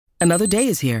Another day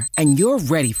is here, and you're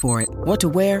ready for it. What to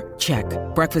wear? Check.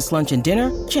 Breakfast, lunch, and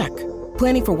dinner? Check.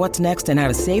 Planning for what's next and how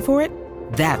to save for it?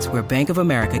 That's where Bank of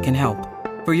America can help.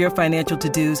 For your financial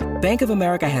to-dos, Bank of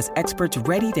America has experts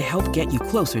ready to help get you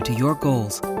closer to your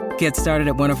goals. Get started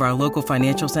at one of our local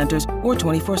financial centers or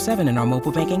 24/7 in our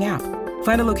mobile banking app.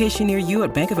 Find a location near you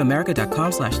at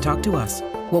bankofamerica.com/talktous.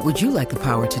 What would you like the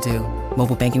power to do?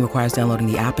 Mobile banking requires downloading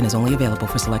the app and is only available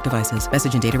for select devices.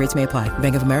 Message and data rates may apply.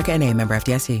 Bank of America N.A., member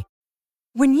FDIC.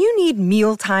 When you need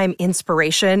mealtime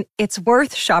inspiration, it's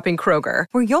worth shopping Kroger,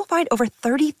 where you'll find over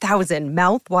 30,000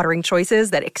 mouth-watering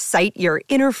choices that excite your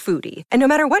inner foodie. And no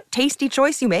matter what tasty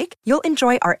choice you make, you'll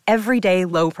enjoy our everyday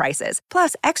low prices,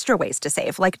 plus extra ways to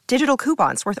save, like digital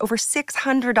coupons worth over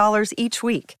 $600 each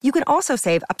week. You can also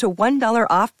save up to $1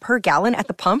 off per gallon at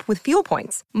the pump with fuel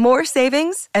points. More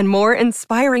savings and more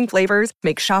inspiring flavors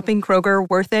make shopping Kroger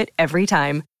worth it every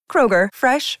time. Kroger,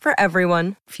 fresh for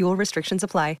everyone. Fuel restrictions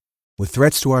apply. With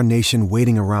threats to our nation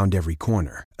waiting around every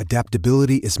corner,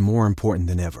 adaptability is more important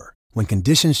than ever. When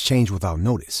conditions change without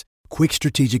notice, quick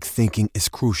strategic thinking is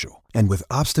crucial. And with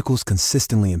obstacles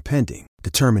consistently impending,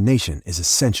 determination is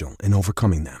essential in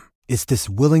overcoming them. It's this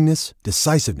willingness,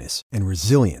 decisiveness, and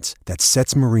resilience that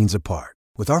sets Marines apart.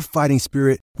 With our fighting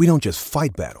spirit, we don't just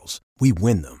fight battles, we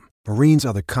win them. Marines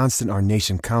are the constant our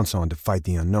nation counts on to fight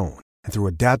the unknown. And through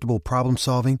adaptable problem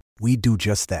solving, we do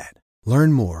just that.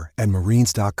 Learn more at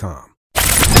marines.com.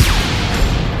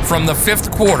 From the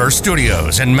Fifth Quarter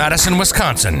Studios in Madison,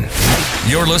 Wisconsin,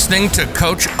 you're listening to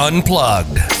Coach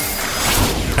Unplugged.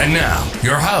 And now,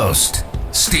 your host,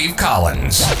 Steve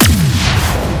Collins.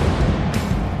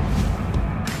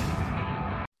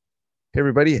 Hey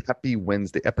everybody, happy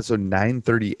Wednesday, episode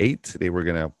 938. Today we're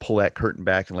going to pull that curtain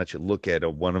back and let you look at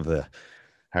one of the,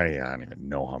 I don't even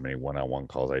know how many one-on-one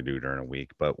calls I do during a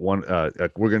week, but we're going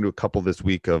to do a couple this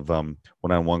week of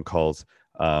one-on-one calls.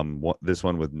 This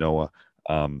one with Noah.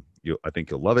 I think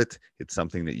you'll love it. It's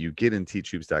something that you get in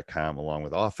teachhoops.com along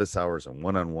with office hours and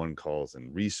one-on-one calls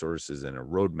and resources and a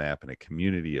roadmap and a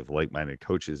community of like-minded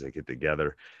coaches that get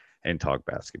together and talk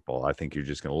basketball. I think you're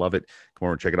just going to love it. Come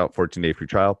over and check it out. 14-day free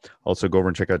trial. Also go over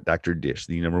and check out Dr. Dish,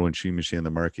 the number one shooting machine on the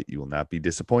market. You will not be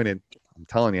disappointed. I'm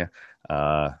telling you.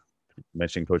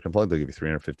 Mentioning Coach Unplugged, they'll give you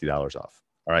 $350 off.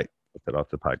 All right, let's head off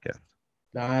the podcast.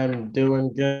 I'm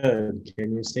doing good.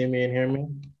 Can you see me and hear me?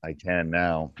 I can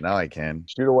now. Now I can.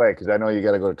 Shoot away, because I know you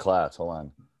got to go to class. Hold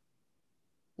on.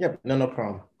 Yep, no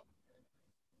problem.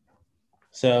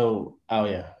 So, oh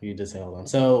yeah, you did say hold on.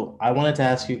 So I wanted to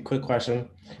ask you a quick question.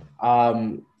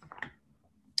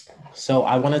 So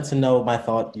I wanted to know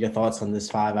your thoughts on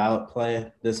this 5-out play,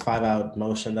 this 5-out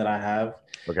motion that I have.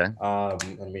 Okay.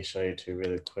 Let me show you two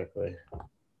really quickly.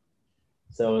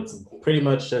 So it's pretty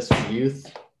much just for youth.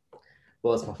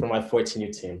 Well, it's for my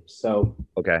 14U team. So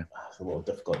okay, it's a little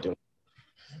difficult doing.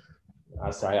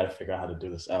 Sorry, I got to figure out how to do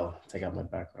this. Oh, take out my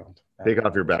background. Take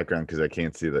off your background because I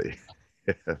can't see that.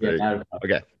 Yeah,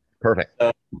 okay, perfect.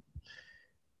 So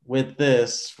with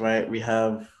this, right, we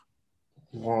have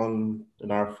one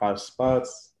in our 5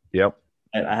 spots. Yep.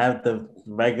 And I have the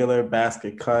regular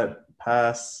basket cut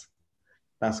pass,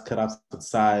 basket cut opposite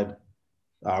side.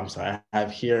 I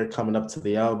have here coming up to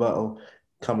the elbow,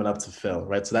 coming up to Phil,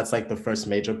 right? So that's like the first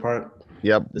major part.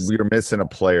 Yep. We're missing a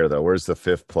player, though. Where's the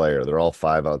 5th player? They're all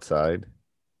 5 outside?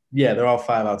 Yeah, they're all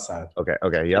 5 outside. Okay.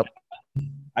 Yep.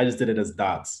 I just did it as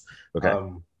dots. Okay.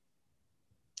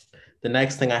 The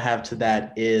next thing I have to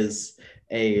that is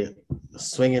a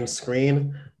swinging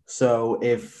screen. So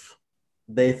if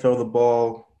they throw the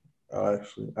ball,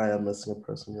 actually, I am missing a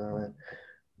person. You're all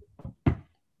right.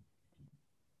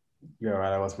 You're all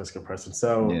right. I was missing a person.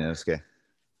 So yeah, that's okay.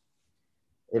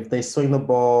 If they swing the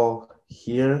ball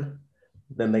here,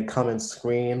 then they come and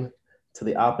screen to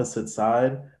the opposite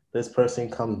side. This person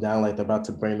comes down like they're about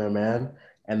to bring their man,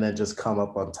 and then just come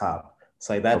up on top.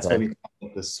 So like that's how we call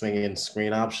it the swinging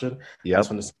screen option. Yeah. I just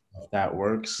want to see if that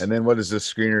works. And then what does the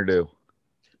screener do?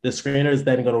 The screener is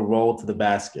then going to roll to the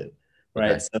basket,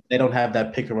 right? Okay. So they don't have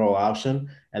that pick and roll option,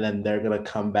 and then they're going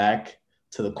to come back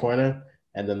to the corner,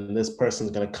 and then this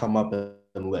person's going to come up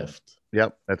and lift.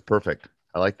 Yep, that's perfect.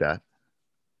 I like that.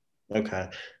 Okay.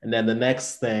 And then the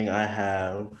next thing I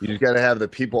have. You got to have the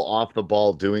people off the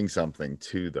ball doing something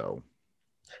too, though.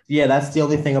 Yeah, that's the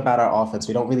only thing about our offense.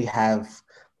 We don't really have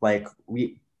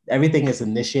everything is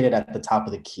initiated at the top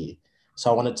of the key. So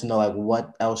I wanted to know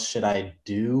what else should I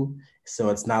do? So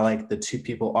it's not like the 2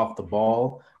 people off the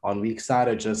ball on weak side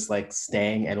are just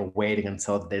staying and waiting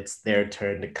until it's their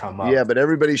turn to come up. Yeah, but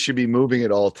everybody should be moving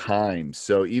at all times.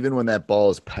 So even when that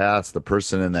ball is passed, the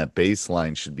person in that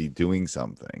baseline should be doing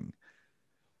something.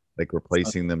 like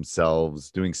replacing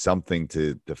themselves, doing something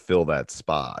to fill that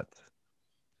spot.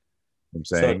 I'm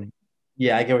saying. So,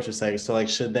 yeah, I get what you're saying. So like,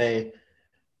 should they?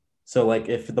 So like,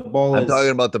 if the ball I'm talking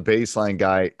is about the baseline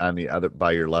guy on the other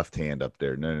by your left hand up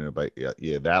there. No, but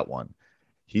yeah, that one.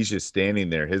 He's just standing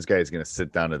there. His guy's going to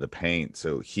sit down to the paint.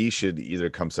 So he should either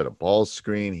come set a ball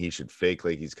screen. He should fake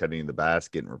like he's cutting the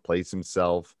basket and replace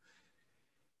himself.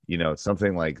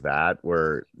 Something like that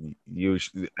where you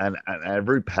should, and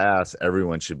every pass,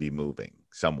 everyone should be moving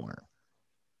somewhere.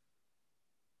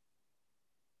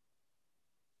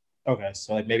 okay.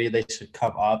 So like, maybe they should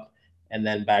come up and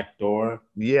then backdoor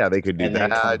Yeah, they could do and that.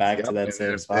 then come back Yep. to that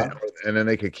same spot. And then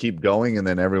they could keep going, and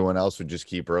then everyone else would just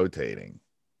keep rotating.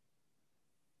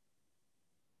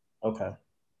 Okay.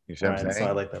 You see All what I'm right. So saying?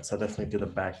 I like that. So I definitely do the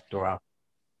backdoor out.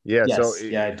 Yeah, Yes, so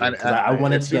yeah, I do. 'Cause I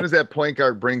wanted as to soon get as that point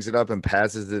guard brings it up and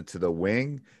passes it to the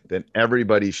wing, then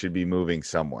everybody should be moving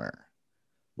somewhere.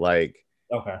 Like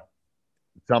okay.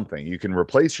 something. You can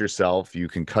replace yourself, you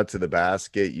can cut to the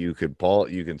basket, you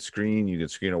can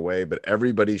screen away, but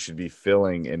everybody should be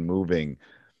filling and moving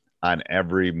on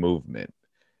every movement.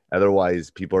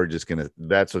 Otherwise, people are just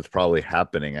that's what's probably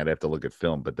happening. I'd have to look at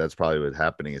film, but that's probably what's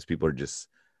happening is people are just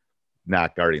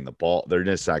not guarding the ball. They're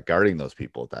just not guarding those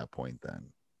people at that point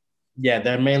then. Yeah,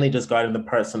 they're mainly just guarding the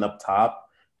person up top,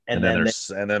 And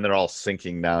then they're all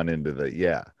sinking down into the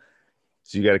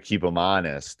So you got to keep them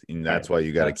honest, and that's why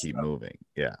you got to keep moving.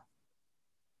 Yeah.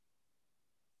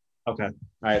 Okay. All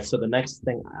right. So the next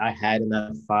thing I had in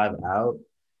that 5 out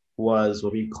was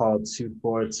what we call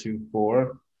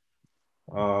 2-4-2-4,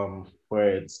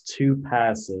 where it's two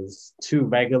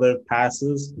regular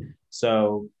passes.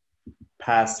 So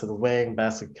pass to the wing,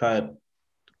 basket cut,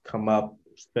 come up,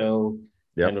 fill,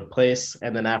 and replace.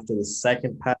 And then after the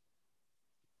second pass,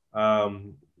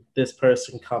 this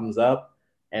person comes up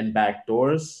and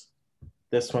backdoors.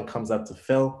 This one comes up to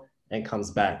fill and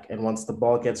comes back. And once the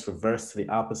ball gets reversed to the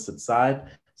opposite side,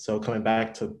 so coming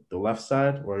back to the left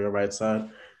side or your right side,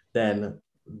 then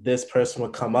this person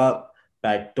would come up,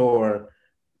 backdoor,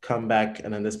 come back,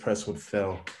 and then this person would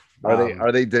fill.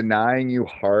 Are they denying you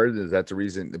hard? Is that the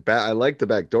reason? I like the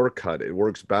backdoor cut. It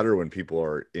works better when people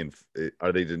are in.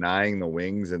 Are they denying the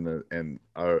wings and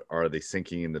are they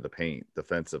sinking into the paint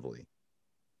defensively?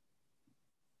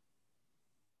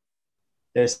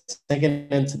 They're sinking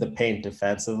into the paint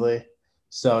defensively,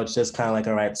 so it's just kind of like,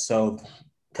 all right, so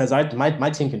because my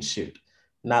team can shoot,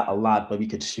 not a lot, but we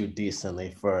could shoot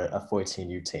decently for a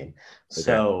 14U team. Okay.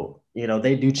 So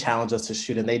they do challenge us to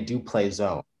shoot, and they do play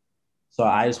zone. So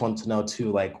I just want to know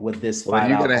too, like, would this 5 out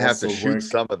you're gonna have to shoot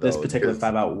some of those. This particular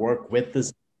 5 out work with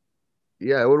this?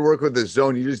 Yeah, it would work with the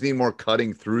zone. You just need more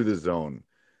cutting through the zone.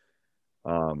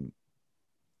 Yeah,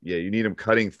 you need them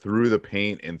cutting through the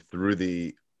paint and through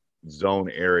the zone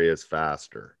areas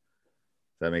faster.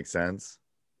 Does that make sense?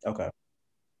 Okay.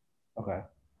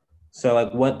 So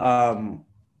like,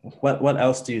 what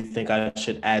else do you think I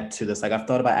should add to this? Like, I've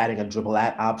thought about adding a dribble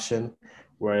at option.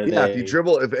 If you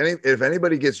dribble, if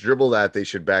anybody gets dribbled at, they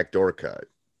should backdoor cut.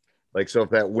 Like, so if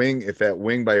that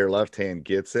wing by your left hand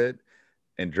gets it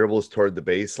and dribbles toward the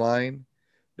baseline,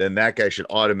 then that guy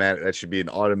that should be an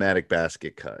automatic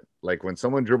basket cut. Like when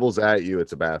someone dribbles at you,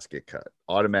 it's a basket cut,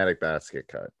 automatic basket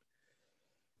cut.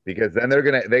 Because then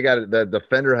the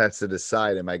defender has to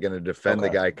decide, am I going to defend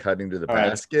the guy cutting to the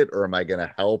basket or am I going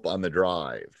to help on the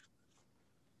drive?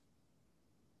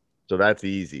 So that's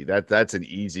easy. That's an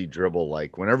easy dribble.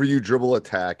 Like whenever you dribble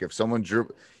attack, if someone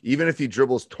even if he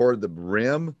dribbles toward the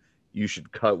rim, you should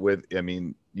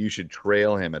you should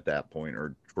trail him at that point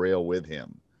or trail with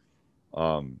him.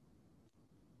 To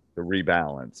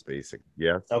rebalance, basically.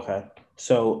 Yeah. Okay.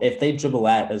 So if they dribble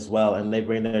at as well and they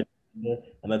bring their,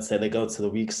 and let's say they go to the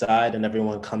weak side and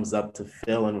everyone comes up to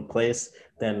fill and replace,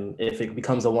 then if it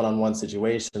becomes a one-on-one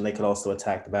situation, they could also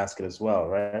attack the basket as well,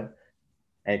 right?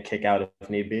 And kick out if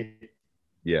need be?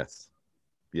 Yes.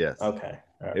 Okay.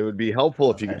 Right. It would be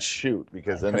helpful if you could shoot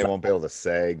because then they won't be able to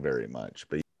sag very much.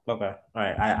 But okay. All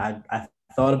right. I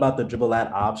thought about the dribble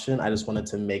at option. I just wanted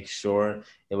to make sure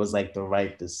it was like the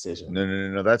right decision.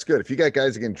 No. That's good. If you got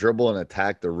guys that can dribble and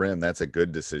attack the rim, that's a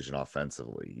good decision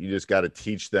offensively. You just got to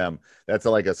teach them. That's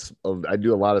I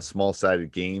do a lot of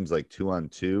small-sided games like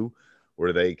 2-on-2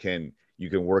 where you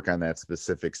can work on that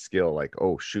specific skill. Like,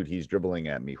 oh shoot, he's dribbling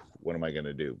at me. What am I going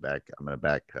to do? I'm going to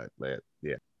back cut.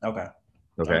 Yeah. Okay.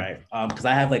 All right. Because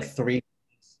I have like 3.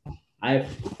 I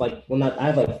have like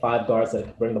 5 guards that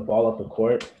can bring the ball up the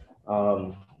court.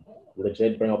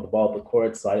 Legit bring up the ball up the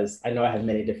court. So I know I have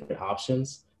many different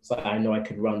options. So I know I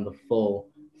could run the full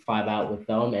 5 out with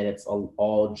them, and it's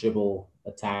all dribble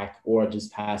attack or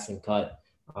just pass and cut,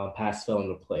 pass, fill, and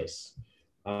replace.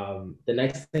 The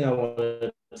next thing I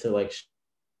wanted to like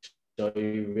show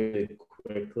you really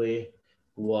quickly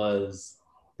was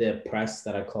the press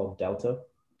that I called Delta.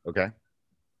 Okay.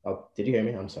 Oh, did you hear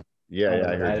me? I'm sorry. Yeah, yeah,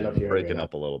 I I heard don't you. know if You're you heard me or breaking not.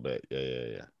 up a little bit. Yeah, yeah,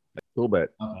 yeah. A little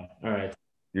bit. Okay. All right.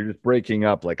 You're just breaking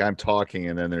up. Like I'm talking,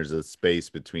 and then there's a space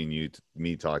between you,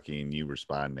 me talking, and you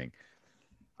responding.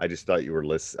 I just thought you were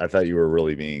I thought you were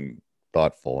really being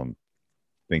thoughtful and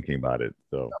thinking about it.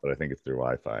 So, but I think it's through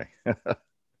Wi-Fi.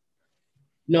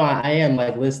 No, I am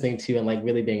like listening to you and like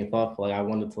really being thoughtful. Like I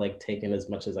wanted to like take in as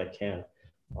much as I can.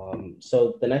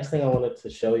 So the next thing I wanted to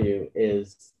show you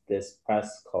is this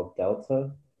press called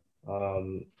Delta.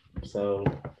 Um, so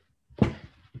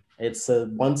it's a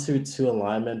 1-2-2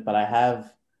 alignment, but I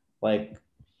have like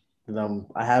them.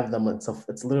 I have them.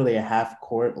 It's literally a half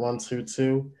court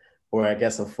 1-2-2, or I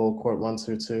guess a full court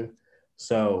 1-2-2.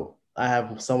 So I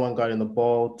have someone guarding the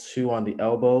ball, two on the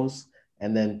elbows,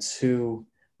 and then two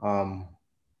um,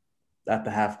 at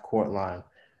the half court line.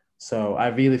 So I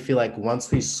really feel like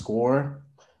once we score,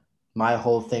 my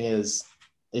whole thing is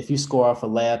if you score off a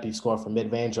layup, you score from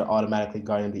mid range, you're automatically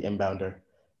guarding the inbounder.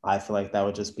 I feel like that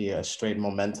would just be a straight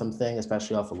momentum thing,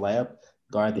 especially off a layup.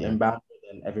 Guard the Okay. inbounder,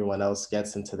 and everyone else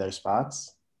gets into their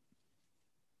spots.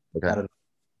 Okay. I don't know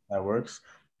if that works.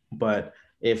 But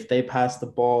if they pass the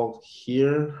ball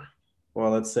here, or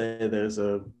let's say there's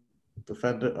a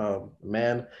defender,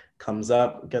 man comes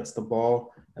up, gets the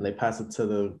ball, and they pass it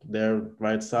to their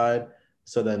right side.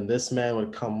 So then this man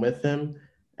would come with him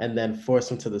and then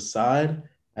force him to the side.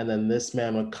 And then this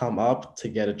man would come up to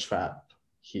get a trap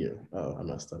here. Oh, I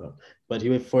messed that up. But he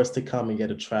would force to come and get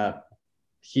a trap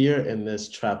here in this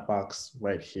trap box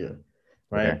right here,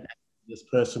 right? Okay. This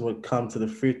person would come to the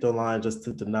free throw line just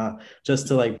to deny, just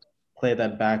to like play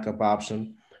that backup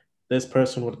option. This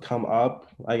person would come up.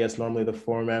 I guess normally the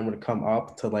foreman would come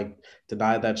up to like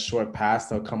deny that short pass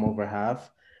that would come over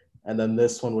half. And then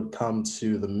this one would come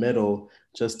to the middle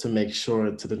just to make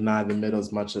sure to deny the middle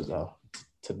as much as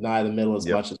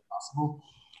Yep. much as possible.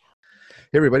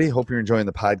 Hey, everybody. Hope you're enjoying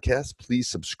the podcast. Please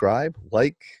subscribe,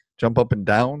 like, jump up and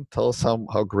down. Tell us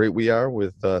how great we are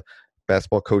with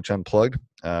Basketball Coach Unplugged,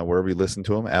 wherever you listen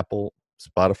to them, Apple,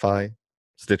 Spotify,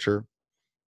 Stitcher,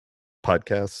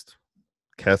 Podcast,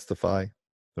 Castify.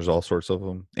 There's all sorts of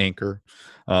them. Anchor.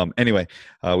 Anyway,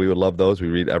 we would love those. We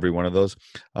read every one of those.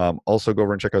 Also, go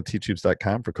over and check out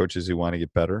teachhoops.com for coaches who want to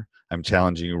get better. I'm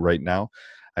challenging you right now.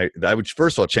 I would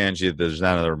first of all challenge you. There's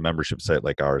not another membership site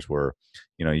like ours where,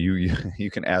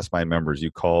 you can ask my members.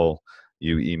 You call,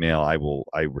 you email.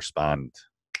 I respond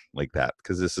like that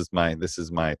because this is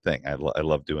my thing. I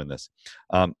love doing this.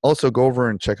 Also, go over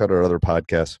and check out our other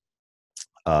podcasts.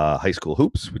 High School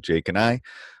Hoops with Jake and I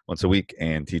once a week,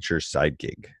 and Teacher's Side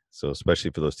Gig. So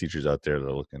especially for those teachers out there that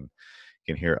are looking,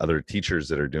 you can hear other teachers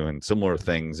that are doing similar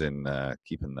things and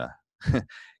keeping the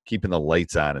keeping the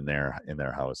lights on in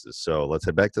their houses. So let's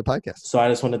head back to the podcast. So I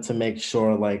just wanted to make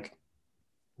sure, like,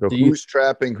 So who's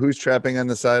trapping on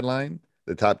the sideline?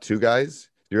 The top two guys?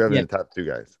 You're having the top two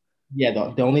guys. Yeah,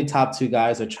 the only top two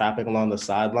guys are trapping along the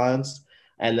sidelines.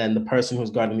 And then the person who's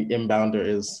guarding the inbounder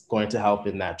is going to help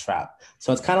in that trap.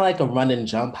 So it's kind of like a run and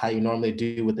jump, how you normally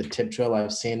do with the tip drill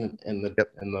I've seen in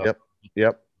the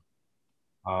Yep.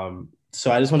 So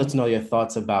I just wanted to know your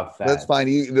thoughts about that. That's fine.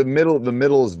 The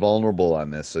middle is vulnerable on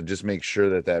this, so just make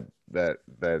sure that's where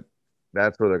they're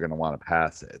going to want to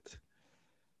pass it.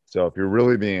 So if you're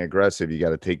really being aggressive, you got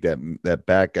to take that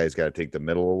back guy's got to take the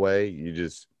middle away. You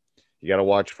got to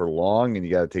watch for long, and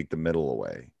you got to take the middle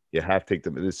away. You have to take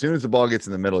them as soon as the ball gets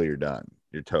in the middle. You're done.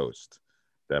 You're toast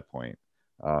at that point.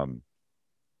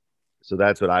 So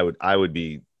that's what I would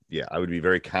be. Yeah, I would be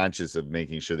very conscious of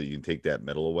making sure that you can take that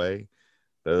middle away.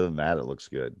 But other than that, it looks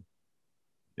good.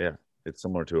 Yeah, it's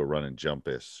similar to a run and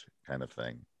jump-ish kind of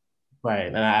thing. Right,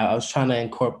 and I was trying to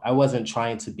incorporate. I wasn't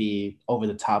trying to be over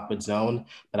the top with zone,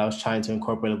 but I was trying to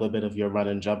incorporate a little bit of your run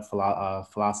and jump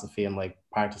philosophy and like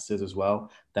practices as well.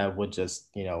 That would just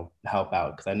help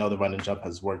out because I know the run and jump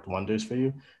has worked wonders for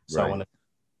you. So right. I want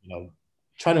to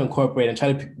try to incorporate and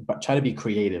try to be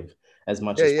creative as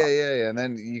much as possible. Yeah. And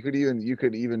then you could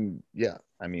even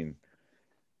I mean,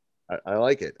 I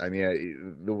like it. I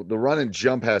mean, the run and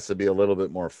jump has to be a little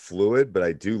bit more fluid, but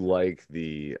I do like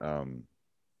the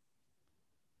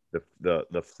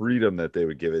freedom that they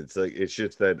would give it. It's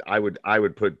just that I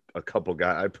would put I'd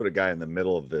put a guy in the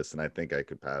middle of this, and I think I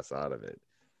could pass out of it.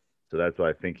 So that's why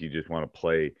I think you just want to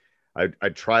play. I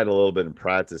tried a little bit in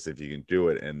practice if you can do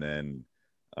it, and then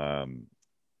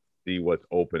see what's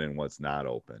open and what's not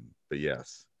open. But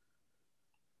yes.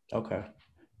 Okay.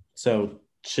 So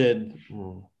should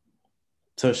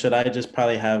I just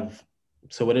probably have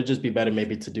So would it just be better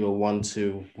maybe to do a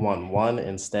 1-2-1-1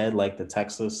 instead, like the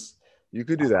Texas? You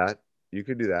could do that. You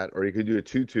could do that, or you could do a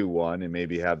 2-2-1 and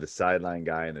maybe have the sideline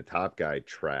guy and the top guy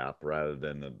trap rather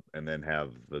than and then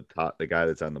have the guy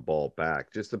that's on the ball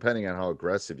back, just depending on how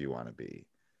aggressive you want to be.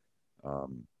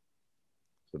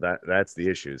 So that's the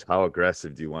issue, is how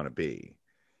aggressive do you want to be?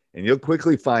 And you'll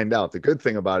quickly find out. The good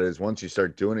thing about it is once you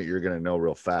start doing it, you're going to know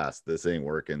real fast, this ain't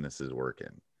working, this is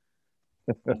working.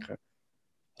 Because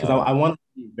I want to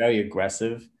be very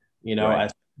aggressive, Right.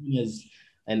 as soon as,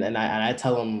 and I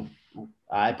tell them,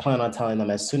 I plan on telling them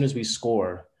as soon as we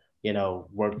score,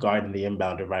 we're guarding the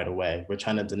inbounder right away. We're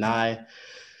trying to deny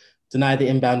the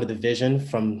inbounder the vision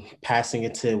from passing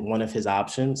it to one of his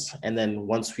options. And then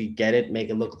once we get it, make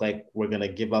it look like we're going to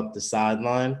give up the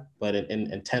sideline, but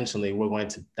intentionally, we're going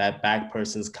to, that back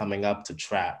person's coming up to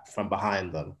trap from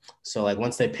behind them. So like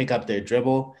once they pick up their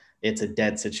dribble, it's a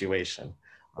dead situation.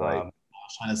 Right. I was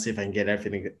trying to see if I can get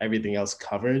everything else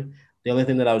covered. The only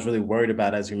thing that I was really worried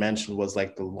about, as you mentioned, was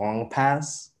like the long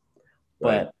pass.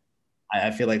 Right. But I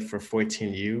feel like for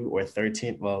 14U or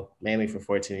 13, well, mainly for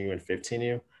 14U and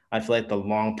 15U, I feel like the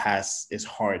long pass is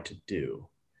hard to do.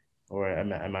 Or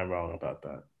am I wrong about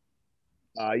that?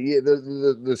 Yeah,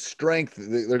 the strength,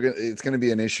 it's gonna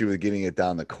be an issue with getting it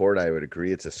down the court. I would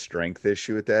agree, it's a strength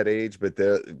issue at that age,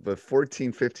 but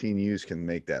 14, 15 U's can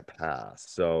make that pass.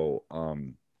 So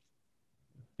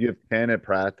you have 10 at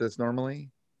practice normally?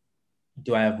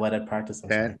 Do I have what at practice?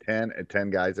 10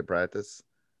 guys at practice?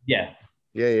 Yeah.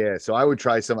 Yeah. So I would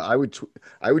try some. I would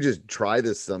just try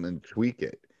this some and tweak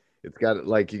it. It's got,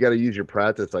 like, you got to use your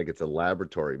practice like it's a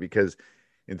laboratory, because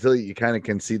until you kind of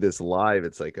can see this live,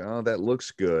 it's like, oh, that looks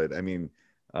good. I mean,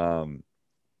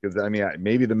 because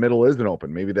maybe the middle isn't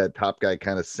open. Maybe that top guy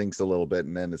kind of sinks a little bit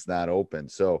and then it's not open.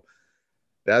 So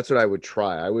that's what I would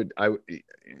try.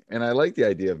 And I like the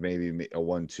idea of maybe a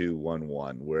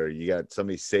 1-2-1-1 where you got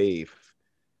somebody safe.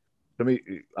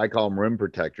 I call them rim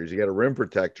protectors. You got a rim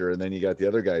protector, and then you got the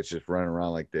other guys just running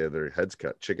around like they have their heads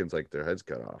cut, chickens like their heads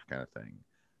cut off, kind of thing.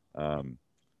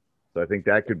 So I think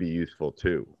that could be useful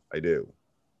too. I do.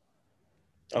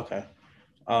 Okay.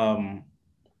 And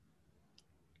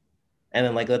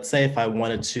then, like, let's say if I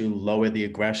wanted to lower the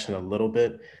aggression a little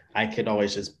bit, I could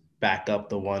always just back up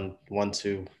the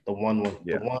 1-1-2, the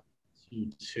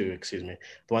 1-2-2, excuse me,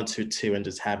 the 1-2-2, and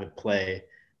just have it play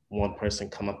one person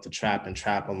come up to trap and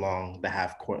trap along the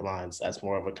half court lines as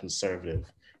more of a conservative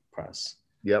press.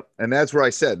 Yep. And that's where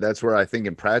that's where I think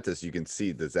in practice you can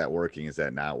see, is that working? Is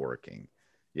that not working?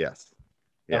 Yes.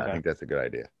 Yeah, okay. I think that's a good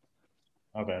idea.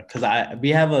 Okay. Because I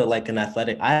have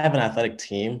an athletic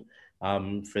team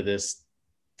for this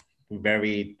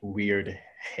very weird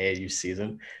AAU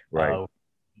season. Right.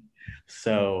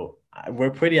 So we're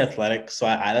pretty athletic. So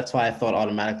that's why I thought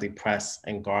automatically press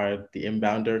and guard the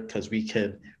inbounder, because we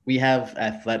have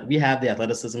the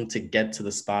athleticism to get to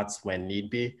the spots when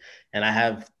need be. And I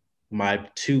have my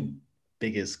two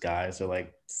biggest guys are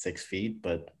like 6 feet,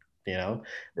 but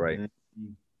right,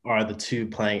 are the two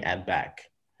playing at back.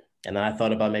 And then I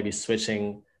thought about maybe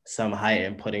switching some height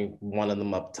and putting one of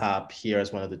them up top here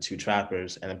as one of the two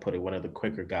trappers, and then putting one of the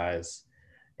quicker guys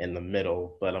in the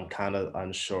middle, but I'm kind of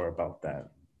unsure about that.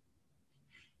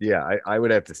 Yeah, I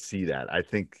would have to see that. I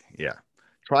think, yeah.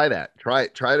 Try that. Try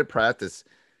to practice.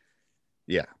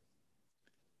 Yeah.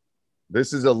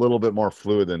 This is a little bit more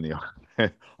fluid than the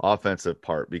offensive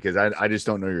part, because I just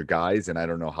don't know your guys, and I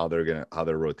don't know how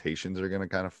their rotations are gonna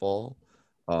kind of fall.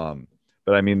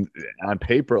 But I mean, on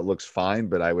paper it looks fine,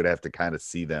 but I would have to kind of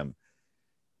see them.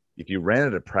 If you ran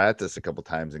it at practice a couple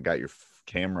times and got your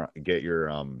camera, get your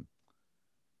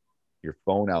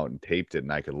phone out and taped it,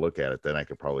 and I could look at it, then I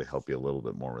could probably help you a little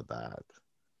bit more with that.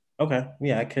 Okay.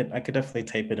 Yeah, I could definitely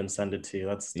tape it and send it to you.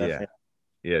 That's definitely.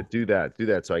 Yeah. Do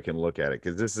that so I can look at it,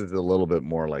 because this is a little bit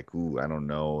more like, ooh, I don't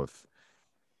know if,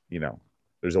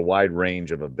 there's a wide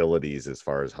range of abilities as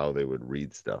far as how they would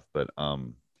read stuff, but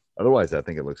otherwise I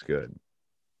think it looks good.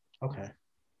 Okay.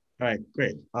 All right,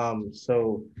 great.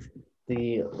 So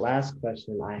the last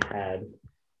question I had,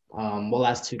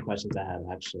 last two questions I had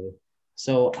actually.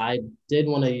 So I did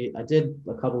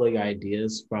a couple of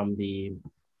ideas from the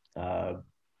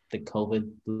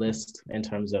COVID list in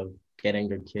terms of getting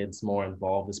your kids more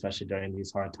involved, especially during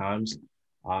these hard times.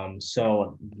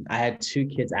 So I had two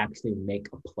kids actually make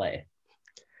a play.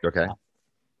 Okay.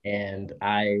 And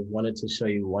I wanted to show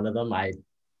you one of them. I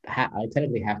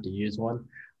technically have to use one.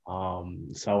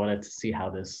 So I wanted to see how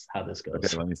this goes.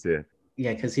 Okay, let me see it.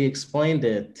 Yeah, because he explained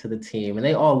it to the team and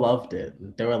they all loved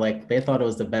it. They were like, they thought it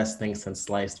was the best thing since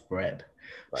sliced bread.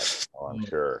 Right. Oh, I'm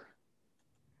sure.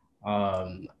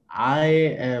 I'm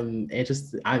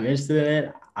interested in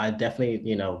it. I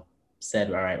definitely,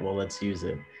 said, all right, well, let's use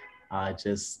it. I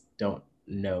just don't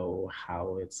know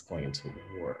how it's going to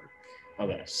work.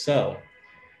 Okay, so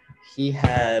he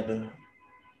had the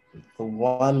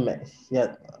one man, he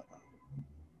had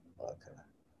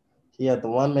the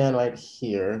one man right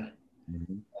here,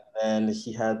 and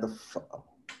he had the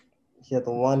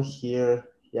one here,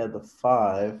 he had the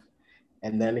 5,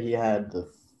 and then he had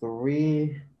the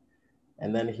 3,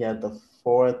 and then he had the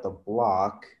 4 at the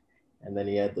block, and then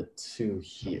he had the 2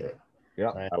 here.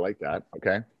 Yeah, right? I like that.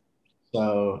 Okay.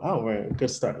 So, we're a good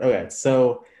start. Okay,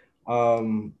 so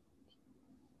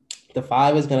the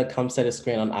 5 is going to come set a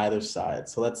screen on either side.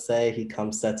 So let's say he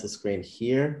comes sets a screen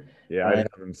here. Yeah, right? I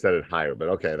have him set it higher, but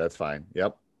okay, that's fine.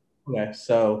 Yep. Okay,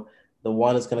 so the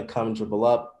 1 is going to come dribble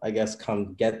up, I guess,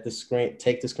 come get the screen,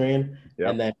 take the screen,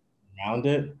 and then round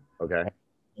it. Okay.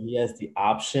 And he has the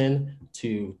option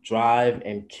to drive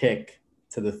and kick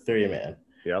to the 3-man.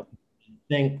 Yep.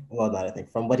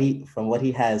 From what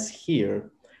he has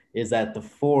here is that the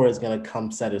 4 is going to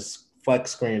come set a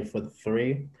flex screen for the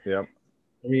 3. Yep.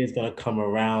 3 is going to come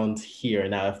around here.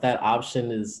 Now, if that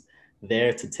option is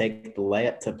there to take the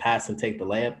layup, to pass and take the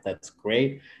layup, that's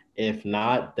great. If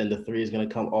not, then the 3 is going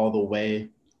to come all the way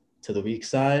to the weak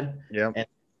side. Yeah. And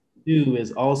 2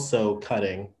 is also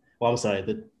cutting. Well, I'm sorry.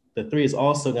 The 3 is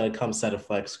also going to come set a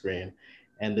flex screen,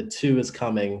 and the 2 is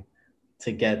coming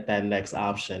to get that next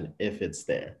option if it's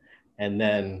there. And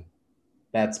then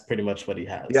that's pretty much what he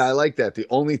has. Yeah, I like that. The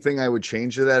only thing I would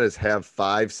change to that is have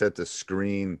 5 set the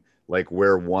screen like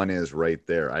where 1 is right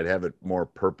there. I'd have it more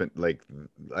like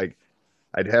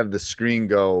I'd have the screen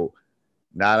go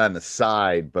not on the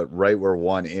side, but right where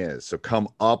 1 is. So come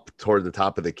up toward the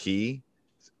top of the key.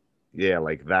 Yeah,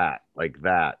 like that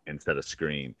instead of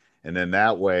screen. And then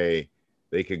that way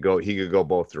he could go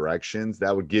both directions.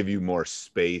 That would give you more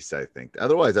space, I think.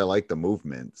 Otherwise, I like the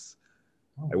movements.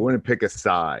 I wouldn't pick a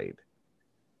side.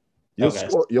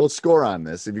 You'll score on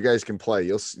this if you guys can play.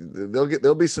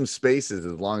 There'll be some spaces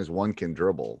as long as 1 can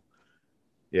dribble.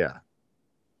 Yeah.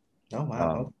 Oh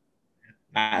wow.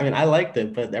 I mean, I liked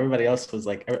it, but everybody else was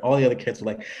like, all the other kids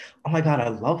were like, "Oh my God, I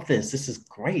love this. This is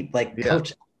great!" Like, yeah.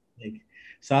 Coach.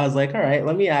 So I was like, "All right,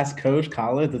 let me ask Coach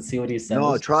Collins and see what he says."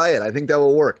 No, try it. I think that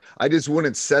will work. I just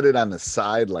wouldn't set it on the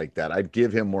side like that. I'd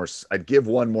give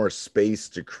 1 more space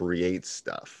to create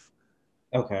stuff.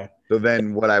 Okay. So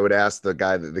then what I would ask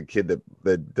the kid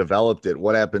that developed it,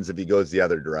 what happens if he goes the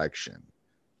other direction?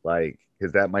 Like,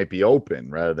 because that might be open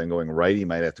rather than going right. He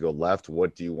might have to go left.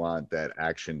 What do you want that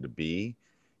action to be?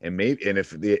 And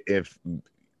if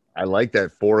I like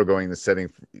that 4 going the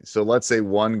setting. So let's say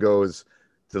 1 goes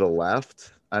to the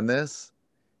left on this.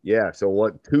 Yeah. So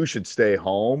 2 should stay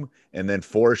home, and then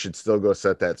 4 should still go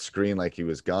set that screen like he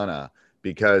was gonna,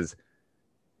 because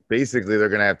basically they're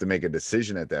going to have to make a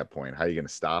decision at that point. How are you going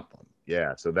to stop them?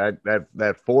 Yeah. So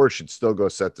that 4 should still go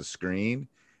set the screen,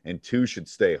 and 2 should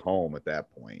stay home at that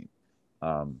point.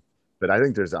 But I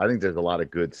think there's a lot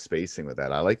of good spacing with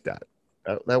that. I like that.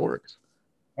 That works.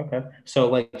 Okay. So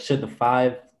like, should the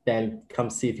 5 then come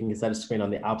see if he can set a screen on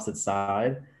the opposite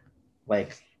side?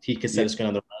 Like he could set a screen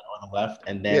on the right or the left,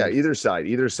 and then either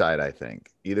side. I think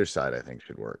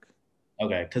should work.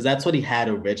 Okay, because that's what he had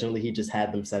originally. He just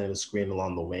had them setting the screen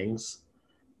along the wings.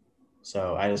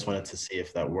 So I just wanted to see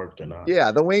if that worked or not.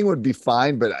 Yeah, the wing would be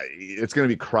fine, but it's going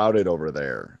to be crowded over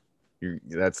there.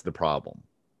 That's the problem.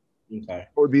 Okay. It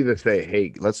would be to say,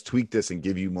 hey, let's tweak this and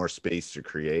give you more space to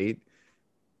create.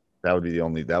 That would be the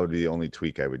only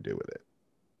tweak I would do with it.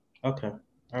 Okay.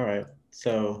 All right.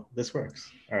 So this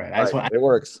works. All right. It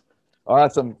works.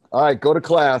 Awesome. All right. Go to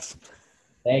class.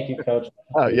 Thank you, Coach.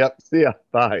 Yep. See ya.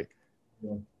 Bye.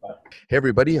 Yeah, bye. Hey,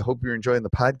 everybody. I hope you're enjoying the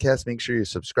podcast. Make sure you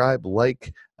subscribe,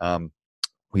 like.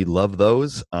 We love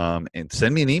those. And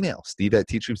send me an email,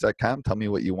 steve@teachhoops.com. Tell me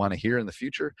what you want to hear in the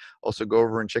future. Also, go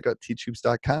over and check out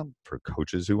teachhoops.com for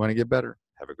coaches who want to get better.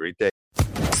 Have a great day.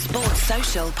 Sports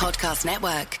Social Podcast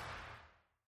Network.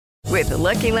 With the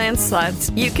Lucky Land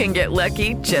Slots, you can get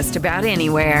lucky just about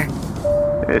anywhere.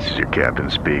 This is your captain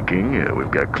speaking.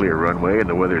 We've got clear runway and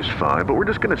the weather's fine, but we're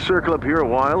just going to circle up here a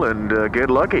while and get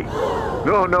lucky.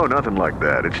 No, nothing like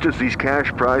that. It's just these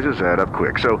cash prizes add up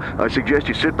quick. So I suggest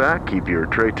you sit back, keep your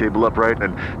tray table upright,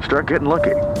 and start getting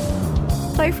lucky.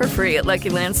 Play for free at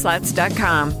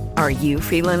LuckyLandSlots.com. Are you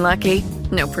feeling lucky?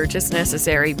 No purchase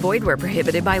necessary. Void where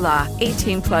prohibited by law.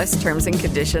 18+ terms and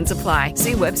conditions apply.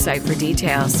 See website for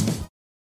details.